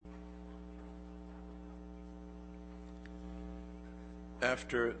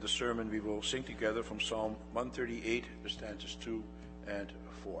After the sermon, we will sing together from Psalm 138, the stanzas 2 and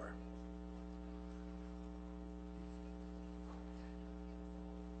 4.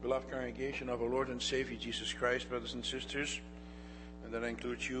 Beloved congregation of our Lord and Savior Jesus Christ, brothers and sisters, and that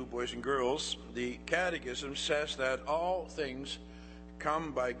includes you, boys and girls, the Catechism says that all things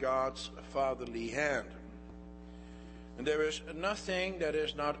come by God's fatherly hand. And there is nothing that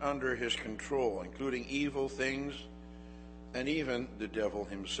is not under his control, including evil things and even the devil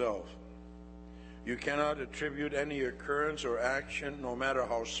himself. You cannot attribute any occurrence or action, no matter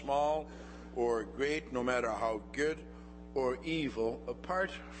how small or great, no matter how good or evil,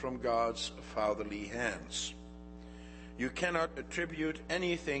 apart from God's fatherly hands. You cannot attribute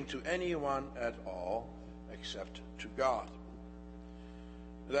anything to anyone at all except to God.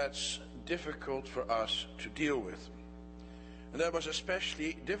 That's difficult for us to deal with. And that was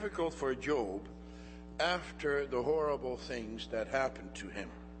especially difficult for Job after the horrible things that happened to him.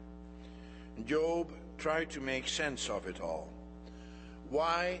 Job tried to make sense of it all.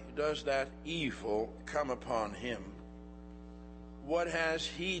 Why does that evil come upon him? What has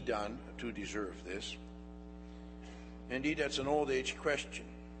he done to deserve this? Indeed, that's an old-age question.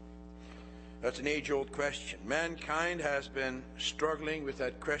 That's an age-old question. Mankind has been struggling with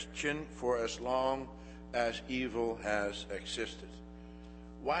that question for as long as evil has existed.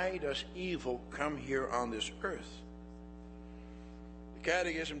 Why does evil come here on this earth? The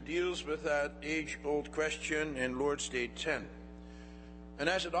Catechism deals with that age-old question in Lord's Day 10. And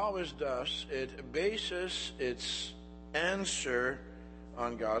as it always does, it bases its answer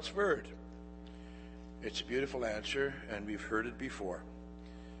on God's Word. It's a beautiful answer, and we've heard it before.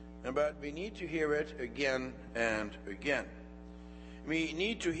 But we need to hear it again and again. We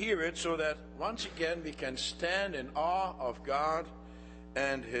need to hear it so that once again we can stand in awe of God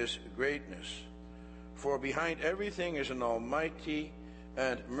and his greatness. For behind everything is an almighty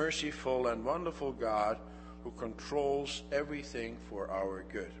and merciful and wonderful God who controls everything for our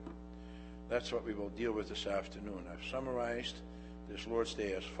good. That's what we will deal with this afternoon. I've summarized this Lord's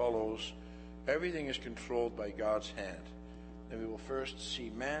Day as follows. Everything is controlled by God's hand. And we will first see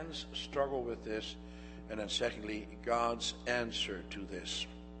man's struggle with this, and then secondly, God's answer to this.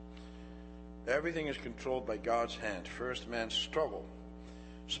 Everything is controlled by God's hand. First, man's struggle.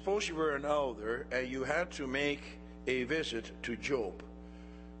 Suppose you were an elder and you had to make a visit to Job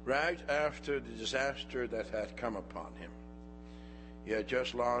right after the disaster that had come upon him. He had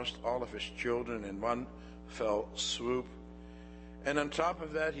just lost all of his children in one fell swoop. And on top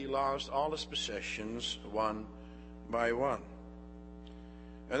of that, he lost all his possessions one by one.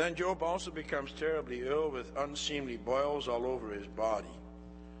 And then Job also becomes terribly ill with unseemly boils all over his body.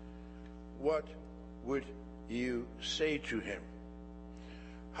 What would you say to him?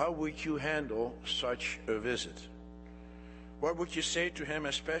 How would you handle such a visit? What would you say to him,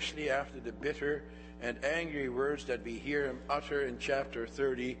 especially after the bitter and angry words that we hear him utter in chapter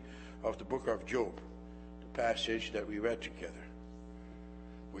 30 of the book of Job, the passage that we read together?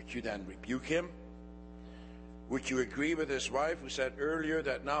 Would you then rebuke him? Would you agree with his wife who said earlier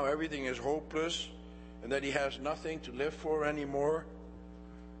that now everything is hopeless and that he has nothing to live for anymore?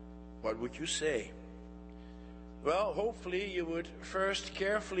 What would you say? Well, hopefully you would first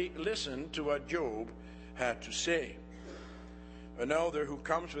carefully listen to what Job had to say. An elder who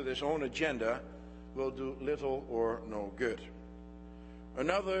comes with his own agenda will do little or no good. An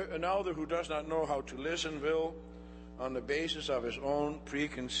elder who does not know how to listen will, on the basis of his own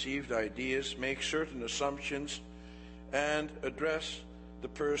preconceived ideas, make certain assumptions and address the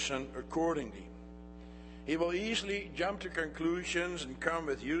person accordingly. He will easily jump to conclusions and come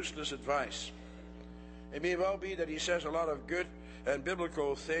with useless advice. It may well be that he says a lot of good and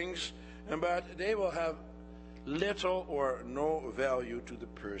biblical things, but they will have little or no value to the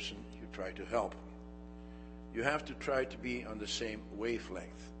person you try to help. You have to try to be on the same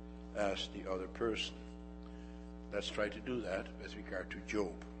wavelength as the other person. Let's try to do that with regard to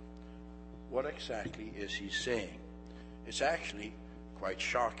Job. What exactly is he saying? It's actually quite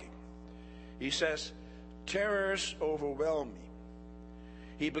shocking. He says, terrors overwhelm me.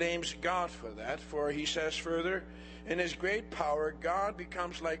 He blames God for that, for he says further, in his great power, God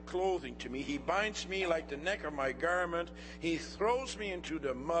becomes like clothing to me. He binds me like the neck of my garment. He throws me into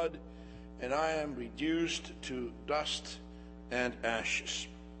the mud, and I am reduced to dust and ashes.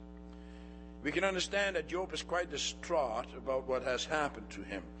 We can understand that Job is quite distraught about what has happened to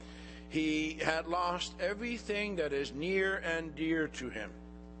him. He had lost everything that is near and dear to him.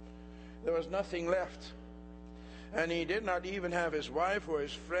 There was nothing left. And he did not even have his wife or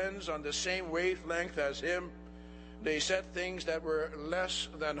his friends on the same wavelength as him. They said things that were less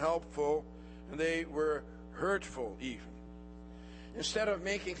than helpful, and they were hurtful even. instead of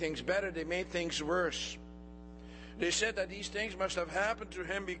making things better, they made things worse. They said that these things must have happened to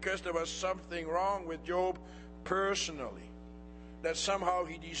him because there was something wrong with Job personally, that somehow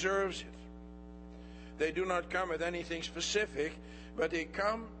he deserves it. They do not come with anything specific, but they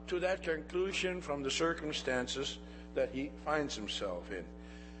come to that conclusion from the circumstances that he finds himself in.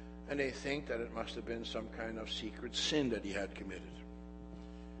 And they think that it must have been some kind of secret sin that he had committed.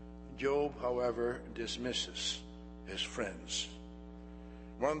 Job, however, dismisses his friends.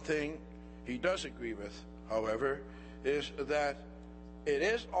 One thing he does agree with, however, is that it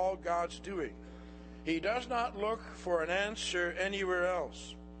is all God's doing. He does not look for an answer anywhere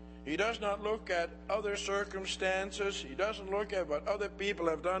else. He does not look at other circumstances. He doesn't look at what other people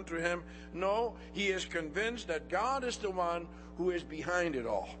have done to him. No, he is convinced that God is the one who is behind it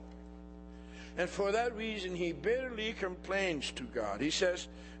all. And for that reason, he bitterly complains to God. He says,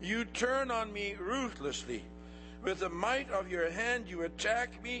 "You turn on me ruthlessly. With the might of your hand you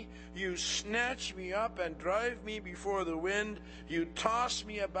attack me. You snatch me up and drive me before the wind. You toss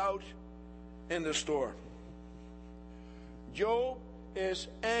me about in the storm." Job is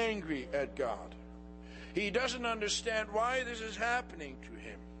angry at God. He doesn't understand why this is happening to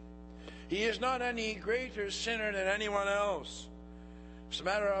him. He is not any greater sinner than anyone else. As a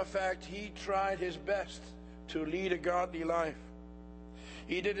matter of fact, he tried his best to lead a godly life.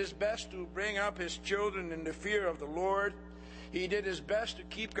 He did his best to bring up his children in the fear of the Lord. He did his best to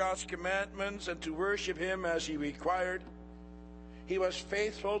keep God's commandments and to worship him as he required. He was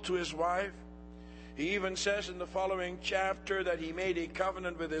faithful to his wife. He even says in the following chapter that he made a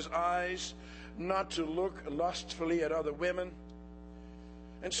covenant with his eyes not to look lustfully at other women.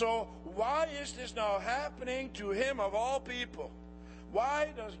 And so, why is this now happening to him of all people? Why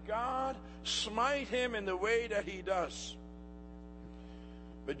does God smite him in the way that he does?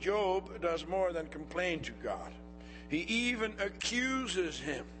 But Job does more than complain to God. He even accuses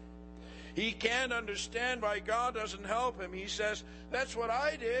him. He can't understand why God doesn't help him. He says, "That's what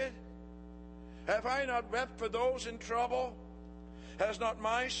I did. Have I not wept for those in trouble? Has not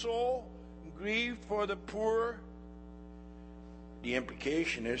my soul grieved for the poor?" The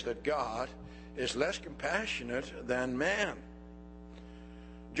implication is that God is less compassionate than man.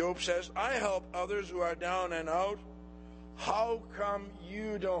 Job says, "I help others who are down and out. How come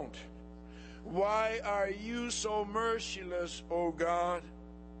you don't? Why are you so merciless, O God?"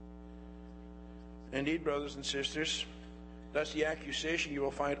 Indeed, brothers and sisters, that's the accusation you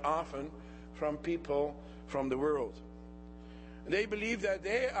will find often from people from the world. They believe that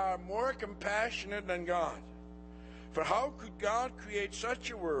they are more compassionate than God. For how could God create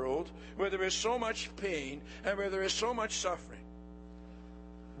such a world where there is so much pain and where there is so much suffering?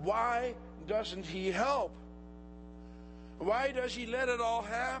 Why doesn't he help? Why does he let it all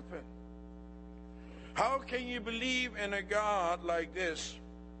happen? How can you believe in a God like this?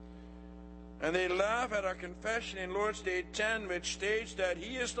 And they laugh at our confession in Lord's Day 10, which states that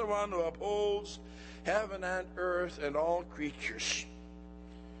he is the one who upholds heaven and earth and all creatures.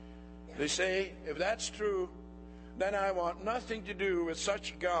 They say, if that's true, then I want nothing to do with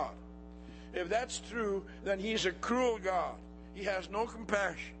such a God. If that's true, then he's a cruel God. He has no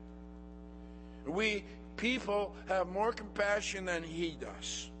compassion. We people have more compassion than he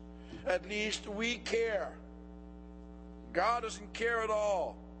does. At least we care. God doesn't care at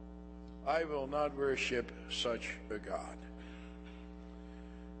all. I will not worship such a God.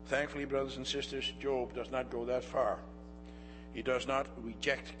 Thankfully, brothers and sisters, Job does not go that far. He does not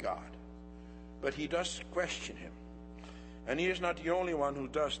reject God, but he does question him. And he is not the only one who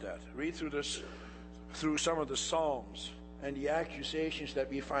does that. Read through some of the Psalms and the accusations that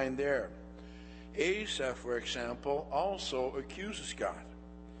we find there. Asaph, for example, also accuses God.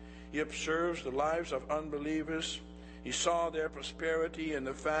 He observes the lives of unbelievers. He saw their prosperity and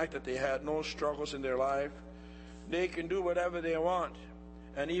the fact that they had no struggles in their life. They can do whatever they want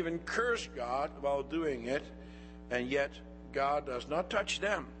and even curse God while doing it, and yet God does not touch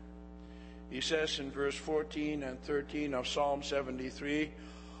them. He says in verse 14 and 13 of Psalm 73,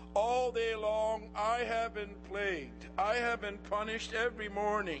 "All day long I have been plagued. I have been punished every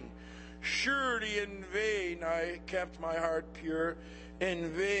morning. Surely in vain I kept my heart pure.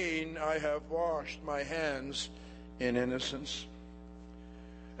 In vain I have washed my hands in innocence."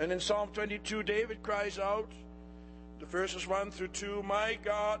 And in Psalm 22, David cries out, the verses 1 through 2, my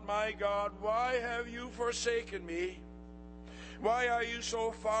God, why have you forsaken me? Why are you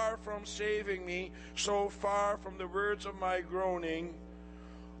so far from saving me, so far from the words of my groaning?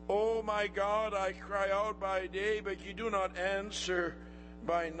 Oh my God, I cry out by day, but you do not answer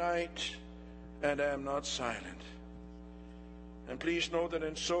by night, and I am not silent. And please note that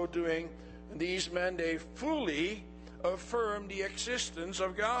in so doing, these men, they fully affirm the existence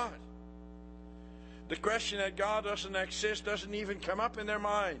of God. The question that God doesn't exist doesn't even come up in their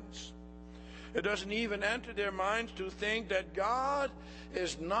minds. It doesn't even enter their minds to think that God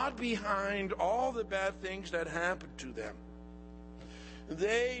is not behind all the bad things that happen to them.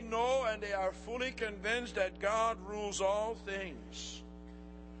 They know and they are fully convinced that God rules all things.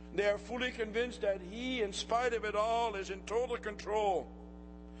 They are fully convinced that He, in spite of it all, is in total control.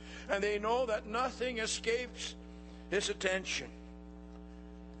 And they know that nothing escapes His attention.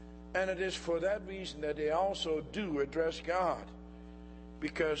 And it is for that reason that they also do address God,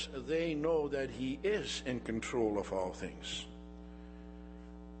 because they know that He is in control of all things.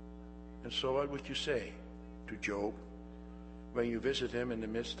 And so what would you say to Job when you visit him in the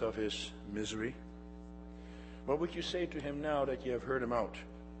midst of his misery? What would you say to him now that you have heard him out?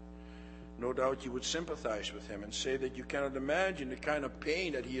 No doubt you would sympathize with him and say that you cannot imagine the kind of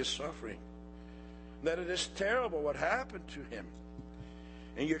pain that he is suffering, that it is terrible what happened to him.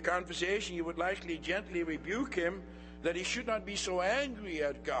 In your conversation, you would likely gently rebuke him that he should not be so angry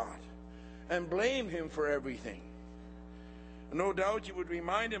at God and blame Him for everything. No doubt you would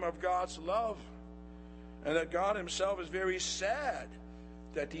remind him of God's love, and that God Himself is very sad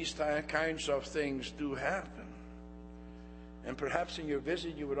that these kinds of things do happen. And perhaps in your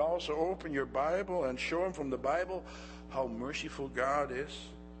visit you would also open your Bible and show him from the Bible how merciful God is,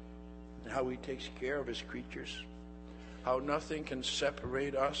 and how He takes care of His creatures, how nothing can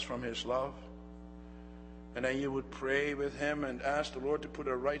separate us from His love. And then you would pray with him and ask the Lord to put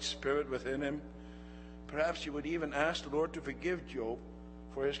a right spirit within him. Perhaps you would even ask the Lord to forgive Job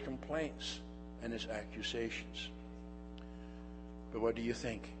for his complaints and his accusations. But what do you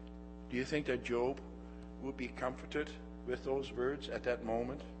think? Do you think that Job would be comforted with those words at that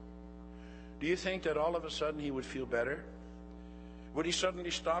moment? Do you think that all of a sudden he would feel better? Would he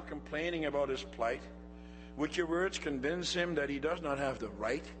suddenly stop complaining about his plight? Would your words convince him that he does not have the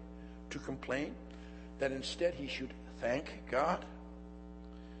right to complain? That instead he should thank God?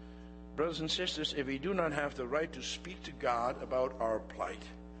 Brothers and sisters, if we do not have the right to speak to God about our plight,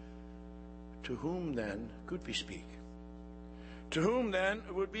 to whom then could we speak? To whom then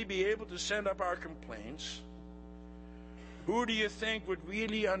would we be able to send up our complaints? Who do you think would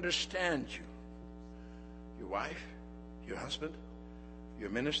really understand you? Your wife? Your husband? Your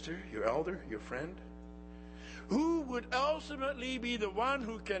minister? Your elder? Your friend? Who would ultimately be the one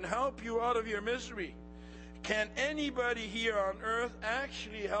who can help you out of your misery? Can anybody here on earth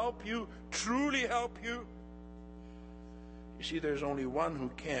actually help you, truly help you? You see, there's only one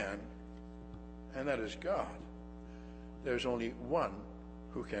who can, and that is God. There's only one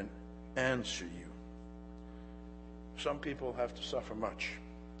who can answer you. Some people have to suffer much.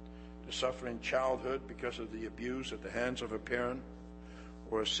 They suffer in childhood because of the abuse at the hands of a parent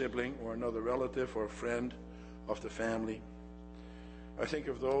or a sibling or another relative or a friend of the family. I think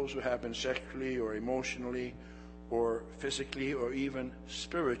of those who have been sexually or emotionally or physically or even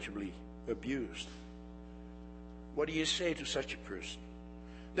spiritually abused. What do you say to such a person?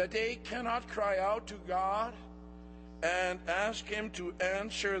 That they cannot cry out to God and ask Him to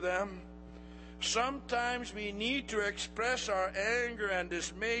answer them? Sometimes we need to express our anger and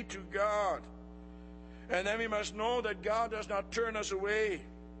dismay to God. And then we must know that God does not turn us away.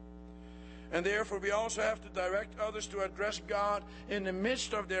 And therefore we also have to direct others to address God in the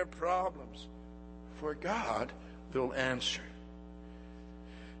midst of their problems. For God will answer.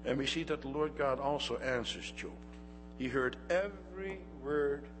 And we see that the Lord God also answers Job. He heard every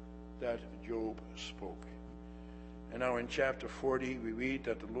word that Job spoke. And now in chapter 40 we read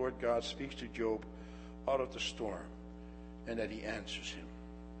that the Lord God speaks to Job out of the storm and that He answers him.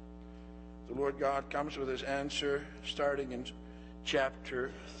 The Lord God comes with His answer starting in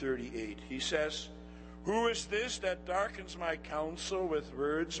chapter 38. He says, "Who is this that darkens my counsel with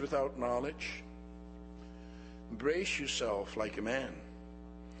words without knowledge? Brace yourself like a man.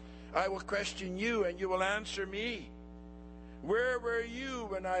 I will question you, and you will answer me. Where were you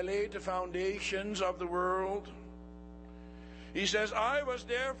when I laid the foundations of the world?" He says, "I was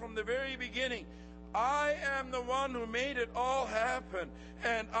there from the very beginning. I am the one who made it all happen,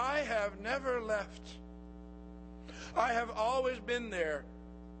 and I have never left. I have always been there,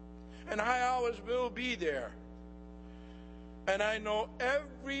 and I always will be there. And I know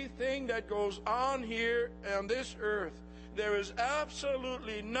everything that goes on here on this earth. There is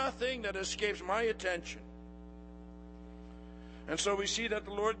absolutely nothing that escapes my attention." And so we see that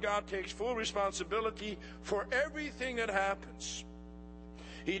the Lord God takes full responsibility for everything that happens.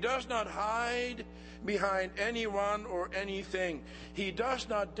 He does not hide behind anyone or anything. He does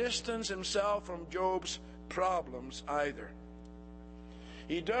not distance Himself from Job's problems either.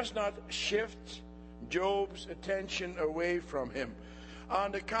 He does not shift Job's attention away from him.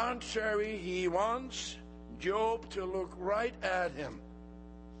 On the contrary, he wants Job to look right at him,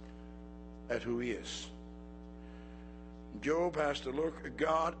 at who he is. Job has to look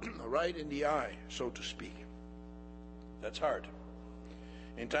God right in the eye, so to speak. That's hard.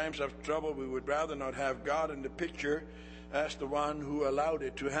 In times of trouble, we would rather not have God in the picture as the one who allowed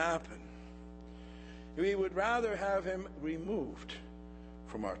it to happen. We would rather have him removed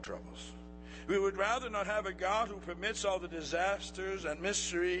from our troubles. We would rather not have a God who permits all the disasters and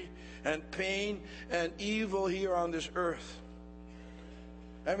misery and pain and evil here on this earth.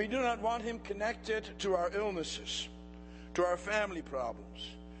 And we do not want him connected to our illnesses, to our family problems,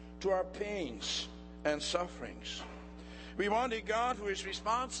 to our pains and sufferings. We want a God who is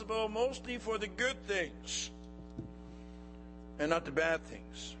responsible mostly for the good things and not the bad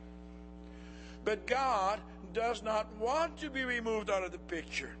things. But God does not want to be removed out of the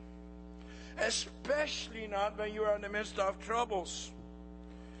picture, especially not when you are in the midst of troubles.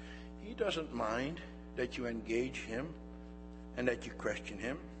 He doesn't mind that you engage him and that you question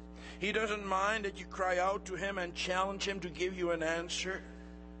him. He doesn't mind that you cry out to him and challenge him to give you an answer.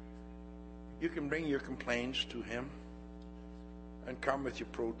 You can bring your complaints to him and come with your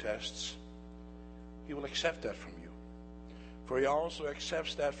protests. He will accept that from you. For he also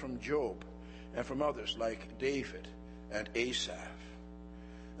accepts that from Job and from others like David and Asaph.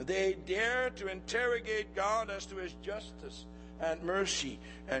 They dare to interrogate God as to his justice and mercy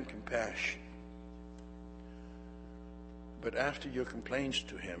and compassion. But after your complaints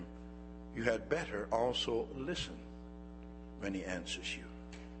to him, you had better also listen when he answers you.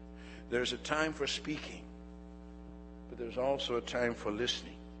 There's a time for speaking, but there's also a time for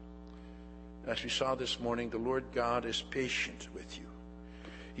listening. As we saw this morning, the Lord God is patient with you.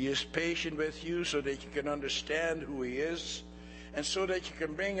 He is patient with you so that you can understand who he is, and so that you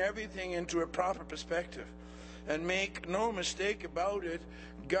can bring everything into a proper perspective. And make no mistake about it,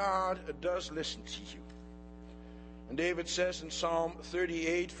 God does listen to you. And David says in Psalm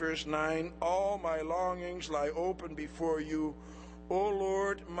 38, verse 9, "All my longings lie open before you. O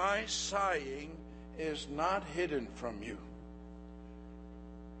Lord, my sighing is not hidden from you."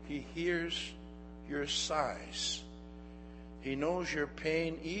 He hears your sighs. He knows your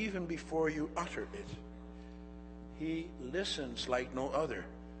pain even before you utter it. He listens like no other,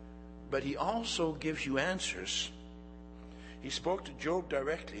 but he also gives you answers. He spoke to Job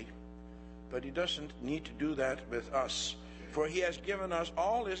directly, but he doesn't need to do that with us. For he has given us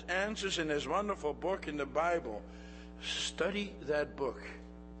all his answers in his wonderful book in the Bible. Study that book,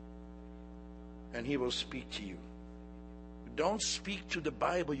 and he will speak to you. Don't speak to the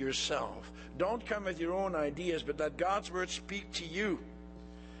Bible yourself. Don't come with your own ideas, but let God's word speak to you.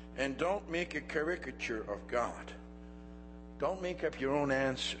 And don't make a caricature of God. Don't make up your own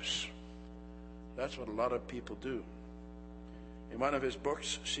answers. That's what a lot of people do. In one of his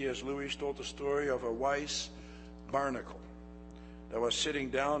books, C.S. Lewis told the story of a wise barnacle that was sitting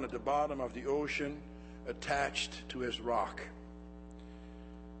down at the bottom of the ocean, attached to his rock.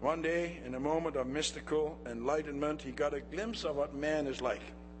 One day, in a moment of mystical enlightenment, he got a glimpse of what man is like.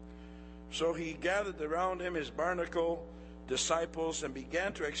 So he gathered around him his barnacle disciples and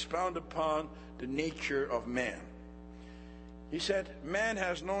began to expound upon the nature of man. He said, man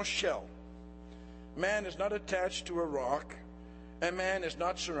has no shell. Man is not attached to a rock, and man is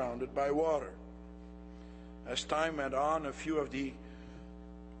not surrounded by water. As time went on, a few of the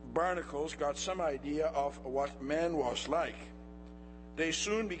barnacles got some idea of what man was like. They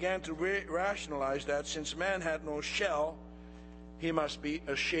soon began to rationalize that since man had no shell, he must be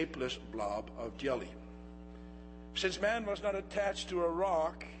a shapeless blob of jelly. Since man was not attached to a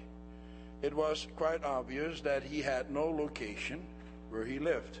rock, it was quite obvious that he had no location where he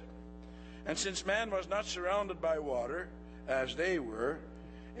lived. And since man was not surrounded by water, as they were,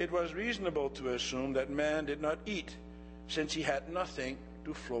 it was reasonable to assume that man did not eat, since he had nothing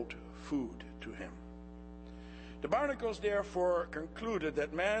to float food to him. The barnacles therefore concluded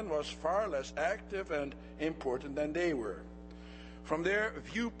that man was far less active and important than they were. From their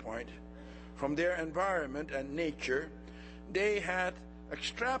viewpoint, from their environment and nature, they had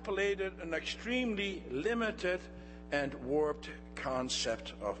extrapolated an extremely limited and warped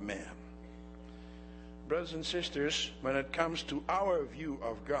concept of man. Brothers and sisters, when it comes to our view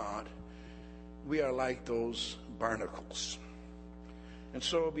of God, we are like those barnacles. And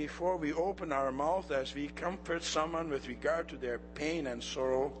so before we open our mouth as we comfort someone with regard to their pain and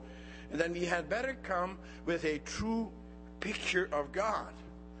sorrow, then we had better come with a true picture of God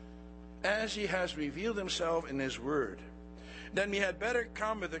as he has revealed himself in his word. Then we had better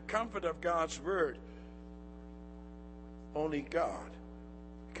come with the comfort of God's word. Only God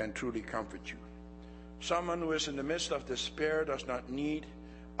can truly comfort you. Someone who is in the midst of despair does not need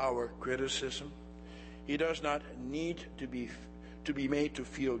our criticism. He does not need to be made to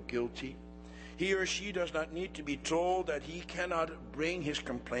feel guilty. He or she does not need to be told that he cannot bring his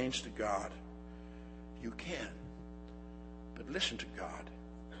complaints to God. You can, but listen to God.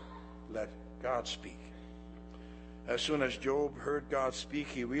 Let God speak. As soon as Job heard God speak,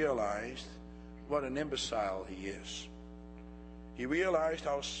 he realized what an imbecile he is. He realized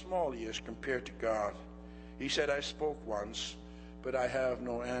how small he is compared to God. He said, I spoke once, but I have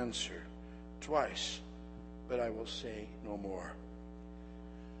no answer. Twice, but I will say no more.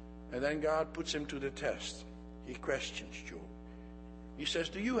 And then God puts him to the test. He questions Job. He says,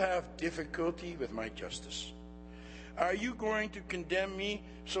 do you have difficulty with my justice? Are you going to condemn me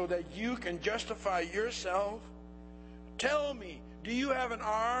so that you can justify yourself? Tell me, do you have an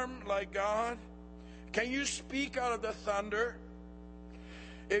arm like God? Can you speak out of the thunder?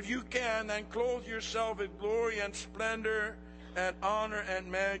 If you can, then clothe yourself with glory and splendor and honor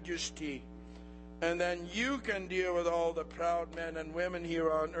and majesty. And then you can deal with all the proud men and women here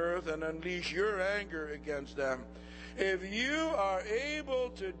on earth and unleash your anger against them. If you are able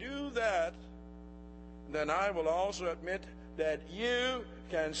to do that, then I will also admit that you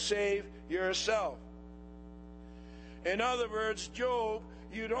can save yourself. In other words, Job,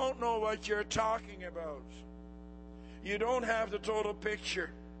 you don't know what you're talking about. You don't have the total picture.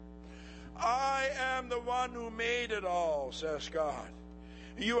 I am the one who made it all, says God.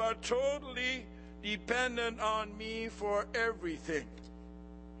 You are totally dependent on me for everything.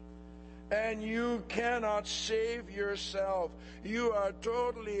 And you cannot save yourself. You are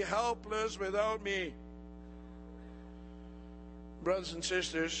totally helpless without me. Brothers and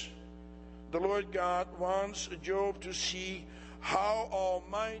sisters, the Lord God wants Job to see how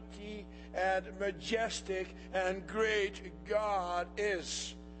almighty and majestic and great God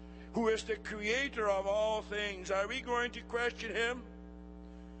is, who is the creator of all things. Are we going to question him?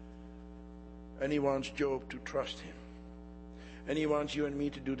 And he wants Job to trust him. And he wants you and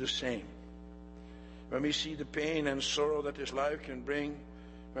me to do the same. When we see the pain and sorrow that this life can bring,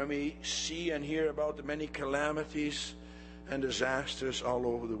 when we see and hear about the many calamities and disasters all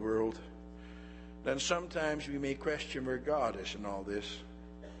over the world, then sometimes we may question where God is in all this.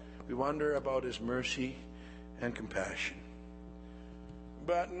 We wonder about his mercy and compassion.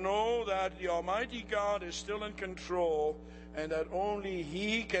 But know that the Almighty God is still in control, and that only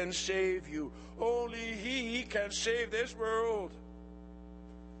he can save you. Only he can save this world.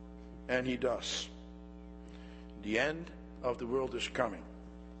 And he does. The end of the world is coming,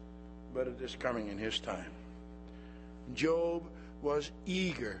 but it is coming in his time. Job was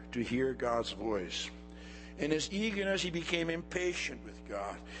eager to hear God's voice. In his eagerness, he became impatient with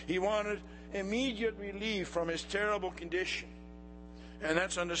God. He wanted immediate relief from his terrible condition. And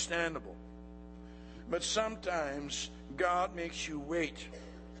that's understandable. But sometimes God makes you wait.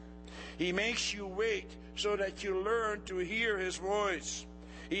 He makes you wait so that you learn to hear his voice.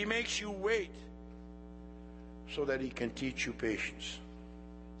 He makes you wait so that he can teach you patience.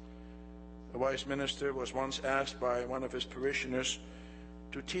 A wise minister was once asked by one of his parishioners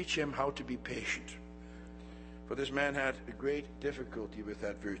to teach him how to be patient. For this man had a great difficulty with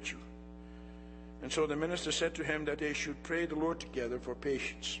that virtue. And so the minister said to him that they should pray the Lord together for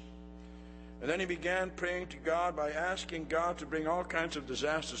patience. And then he began praying to God by asking God to bring all kinds of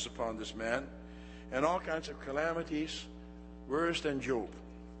disasters upon this man and all kinds of calamities worse than Job.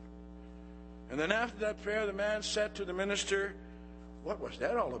 And then after that prayer, the man said to the minister, "What was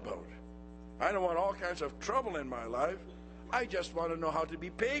that all about? I don't want all kinds of trouble in my life. I just want to know how to be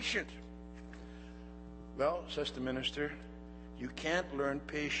patient." "Well," says the minister, "you can't learn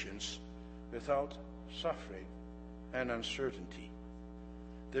patience without suffering and uncertainty.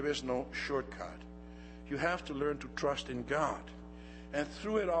 There is no shortcut. You have to learn to trust in God. And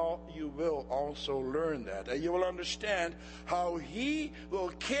through it all, you will also learn that. And you will understand how he will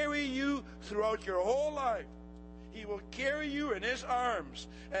carry you throughout your whole life. He will carry you in his arms.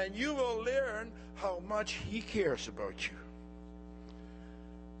 And you will learn how much he cares about you."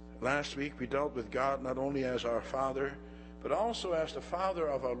 Last week, we dealt with God not only as our Father, but also as the Father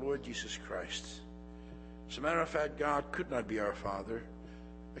of our Lord Jesus Christ. As a matter of fact, God could not be our Father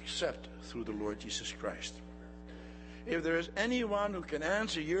except through the Lord Jesus Christ. If there is anyone who can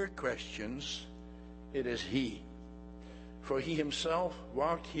answer your questions, it is he. For he himself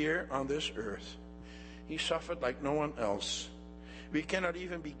walked here on this earth. He suffered like no one else. We cannot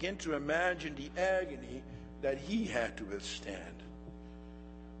even begin to imagine the agony that he had to withstand.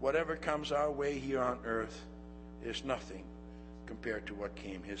 Whatever comes our way here on earth is nothing compared to what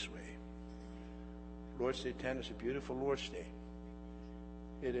came his way. Lord's Day 10 is a beautiful Lord's Day.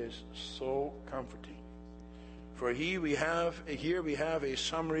 It is so comforting For here we have a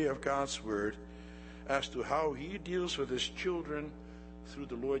summary of God's word as to how he deals with his children through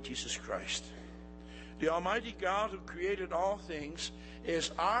the Lord Jesus Christ. The Almighty God who created all things is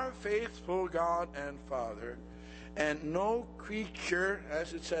our faithful God and Father, and no creature,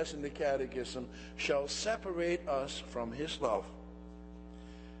 as it says in the Catechism, shall separate us from his love.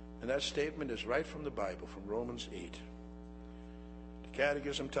 And that statement is right from the Bible, from Romans 8. The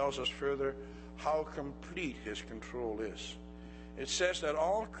Catechism tells us further how complete his control is. It says that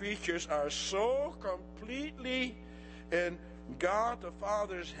all creatures are so completely in God the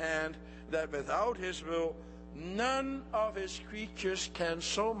Father's hand that without his will, none of his creatures can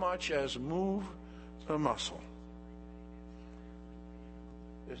so much as move a muscle.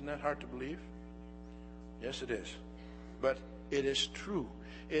 Isn't that hard to believe? Yes, it is. But it is true.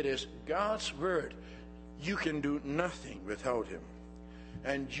 It is God's word. You can do nothing without him.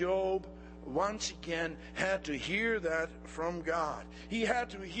 And Job once again had to hear that from God. He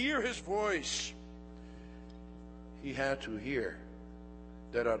had to hear his voice. He had to hear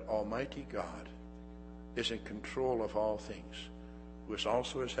that an Almighty God is in control of all things, who is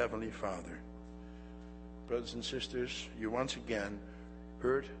also his heavenly Father. Brothers and sisters, you once again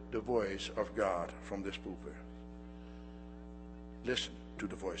heard the voice of God from this pulpit. Listen to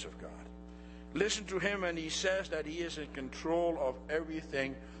the voice of God. Listen to him when he says that he is in control of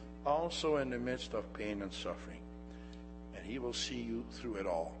everything, also in the midst of pain and suffering. And he will see you through it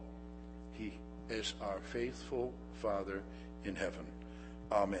all. He is our faithful Father in heaven.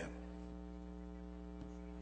 Amen.